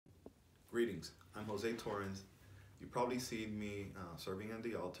Greetings, I'm Jose Torrens. You probably seen me serving at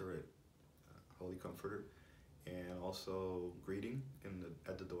the altar at Holy Comforter and also greeting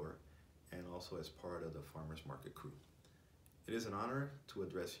at the door and also as part of the Farmers Market crew. It is an honor to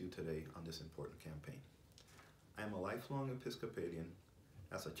address you today on this important campaign. I am a lifelong Episcopalian.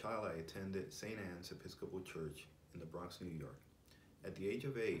 As a child, I attended St. Anne's Episcopal Church in the Bronx, New York. At the age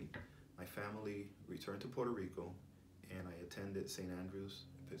of 8, my family returned to Puerto Rico and I attended St. Andrew's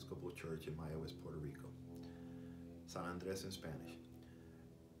Episcopal Church in Maya West, Puerto Rico, San Andres in Spanish.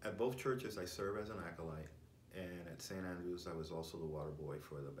 At both churches, I served as an acolyte, and at St. Andrew's, I was also the water boy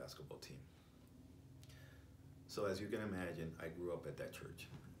for the basketball team. So as you can imagine, I grew up at that church.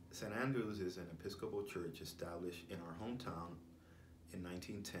 St. Andrew's is an Episcopal church established in our hometown in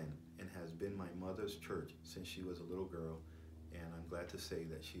 1910 and has been my mother's church since she was a little girl, and I'm glad to say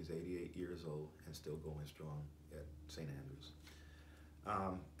that she's 88 years old and still going strong at St. Andrew's.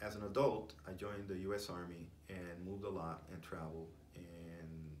 As an adult, I joined the U.S. Army and moved a lot and traveled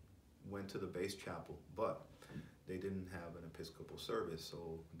and went to the base chapel, but they didn't have an Episcopal service,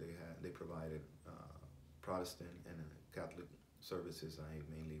 so they provided Protestant and Catholic services. I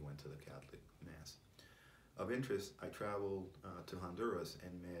mainly went to the Catholic Mass. Of interest, I traveled to Honduras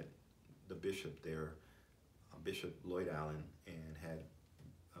and met the bishop there, Bishop Lloyd Allen, and had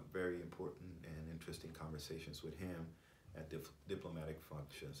very important and interesting conversations with him at diplomatic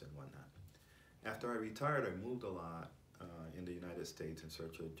functions and whatnot. After I retired, I moved a lot in the United States in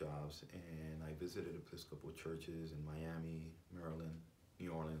search of jobs, and I visited Episcopal churches in Miami, Maryland,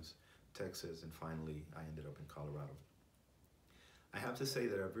 New Orleans, Texas, and finally I ended up in Colorado. I have to say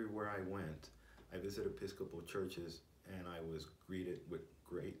that everywhere I went, I visited Episcopal churches and I was greeted with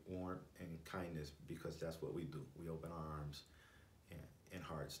great warmth and kindness, because that's what we do. We open our arms and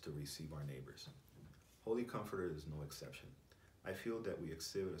hearts to receive our neighbors. Holy Comforter is no exception. I feel that we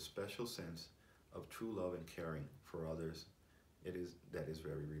exhibit a special sense of true love and caring for others. That is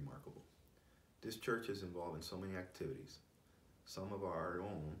very remarkable. This church is involved in so many activities, some of our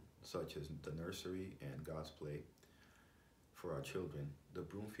own, such as the nursery and God's Play for our children, the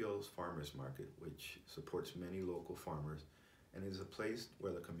Broomfields Farmers Market, which supports many local farmers and is a place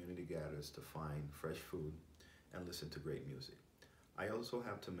where the community gathers to find fresh food and listen to great music. I also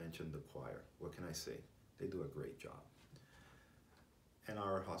have to mention the choir. What can I say? They do a great job. And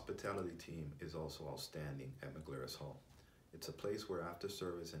our hospitality team is also outstanding at McGlarris Hall. It's a place where after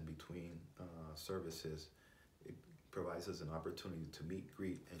service and between services, it provides us an opportunity to meet,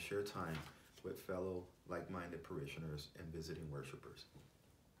 greet, and share time with fellow like-minded parishioners and visiting worshipers.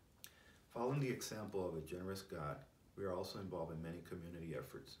 Following the example of a generous God, we are also involved in many community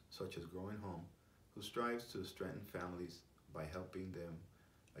efforts, such as Growing Home, who strives to strengthen families by helping them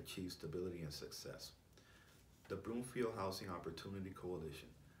achieve stability and success. The Broomfield Housing Opportunity Coalition,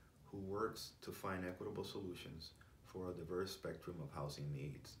 who works to find equitable solutions for a diverse spectrum of housing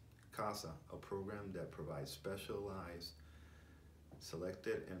needs. CASA, a program that provides specialized,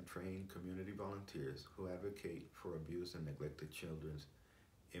 selected and trained community volunteers who advocate for abused and neglected children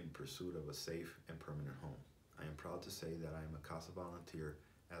in pursuit of a safe and permanent home. I am proud to say that I am a CASA volunteer,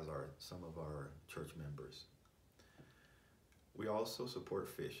 as are some of our church members. We also support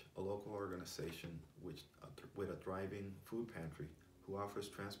FISH, a local organization with a thriving food pantry who offers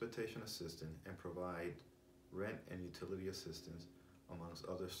transportation assistance and provide rent and utility assistance, amongst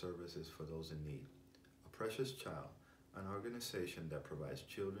other services for those in need. A Precious Child, an organization that provides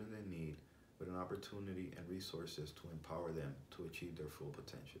children in need with an opportunity and resources to empower them to achieve their full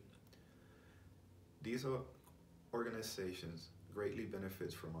potential. These organizations greatly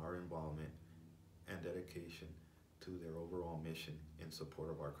benefit from our involvement and dedication to their overall mission in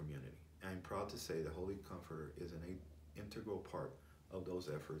support of our community. I am proud to say that Holy Comforter is an integral part of those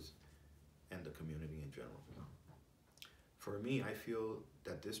efforts and the community in general. For me, I feel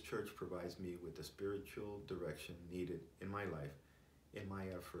that this church provides me with the spiritual direction needed in my life in my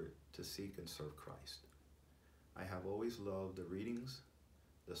effort to seek and serve Christ. I have always loved the readings,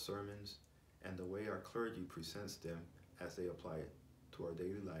 the sermons, and the way our clergy presents them as they apply it to our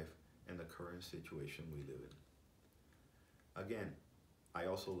daily life and the current situation we live in. Again, I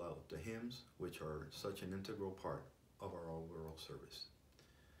also love the hymns, which are such an integral part of our overall service.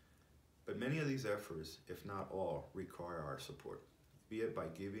 But many of these efforts, if not all, require our support, be it by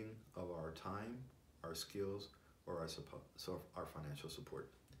giving of our time, our skills, or our financial support.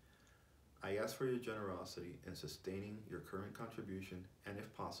 I ask for your generosity in sustaining your current contribution and,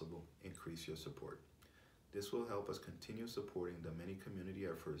 if possible, increase your support. This will help us continue supporting the many community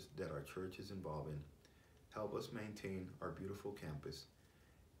efforts that our church is involved in, help us maintain our beautiful campus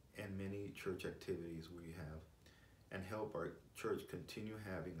and many church activities we have, and help our church continue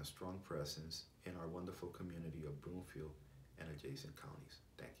having a strong presence in our wonderful community of Broomfield and adjacent counties.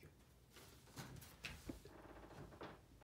 Thank you.